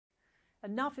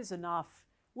Enough is enough.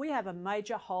 We have a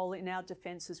major hole in our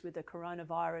defences with the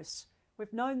coronavirus.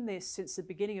 We've known this since the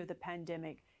beginning of the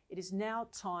pandemic. It is now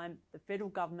time the federal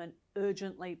government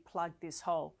urgently plug this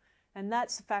hole. And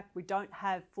that's the fact we don't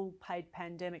have full paid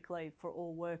pandemic leave for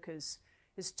all workers.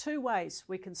 There's two ways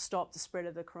we can stop the spread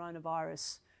of the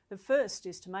coronavirus. The first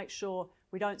is to make sure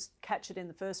we don't catch it in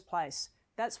the first place.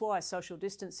 That's why social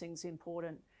distancing is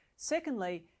important.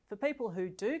 Secondly, for people who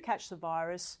do catch the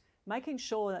virus, making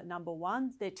sure that number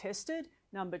one, they're tested,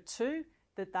 number two,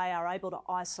 that they are able to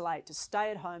isolate, to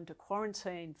stay at home, to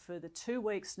quarantine for the 2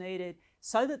 weeks needed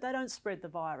so that they don't spread the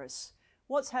virus.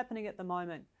 What's happening at the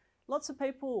moment? Lots of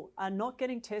people are not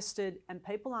getting tested and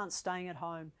people aren't staying at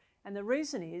home. And the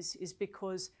reason is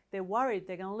because they're worried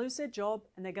they're going to lose their job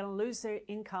and they're going to lose their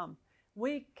income.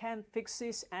 We can fix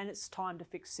this, and it's time to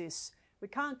fix this. We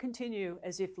can't continue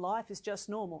as if life is just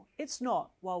normal. It's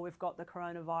not while we've got the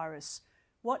coronavirus.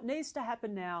 What needs to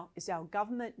happen now is our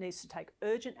government needs to take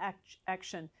urgent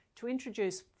action to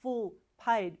introduce full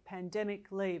paid pandemic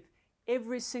leave,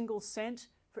 every single cent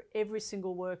for every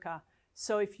single worker.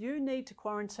 So if you need to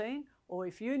quarantine or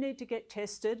if you need to get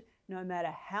tested, no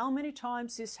matter how many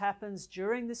times this happens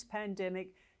during this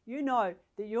pandemic, you know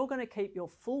that you're going to keep your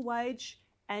full wage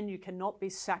and you cannot be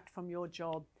sacked from your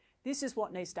job. This is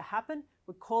what needs to happen.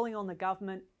 We're calling on the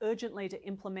government urgently to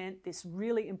implement this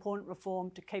really important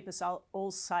reform to keep us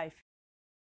all safe.